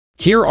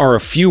Here are a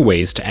few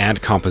ways to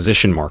add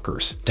composition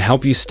markers to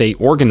help you stay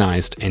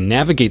organized and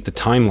navigate the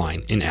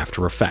timeline in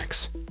After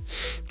Effects.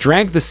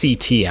 Drag the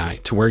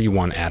CTI to where you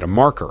want to add a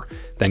marker,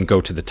 then go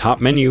to the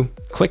top menu,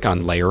 click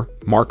on Layer,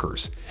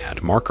 Markers,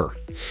 Add Marker.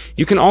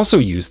 You can also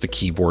use the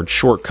keyboard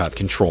shortcut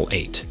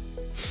Ctrl-8.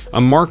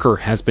 A marker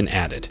has been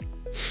added.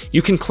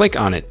 You can click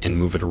on it and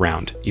move it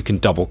around. You can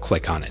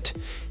double-click on it.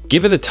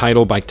 Give it a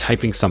title by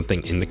typing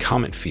something in the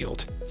comment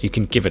field. You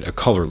can give it a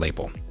color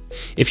label.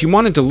 If you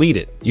want to delete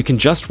it, you can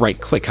just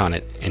right-click on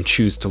it and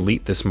choose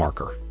Delete this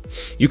marker.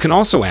 You can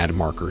also add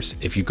markers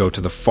if you go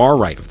to the far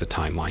right of the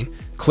timeline,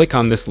 click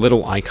on this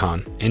little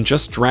icon, and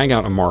just drag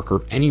out a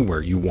marker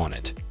anywhere you want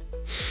it.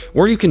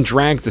 Or you can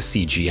drag the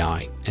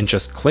CGI and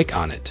just click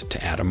on it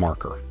to add a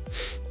marker.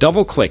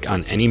 Double-click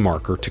on any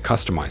marker to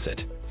customize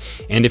it.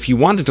 And if you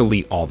want to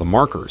delete all the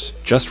markers,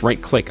 just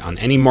right-click on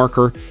any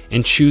marker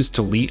and choose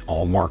Delete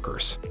All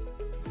Markers.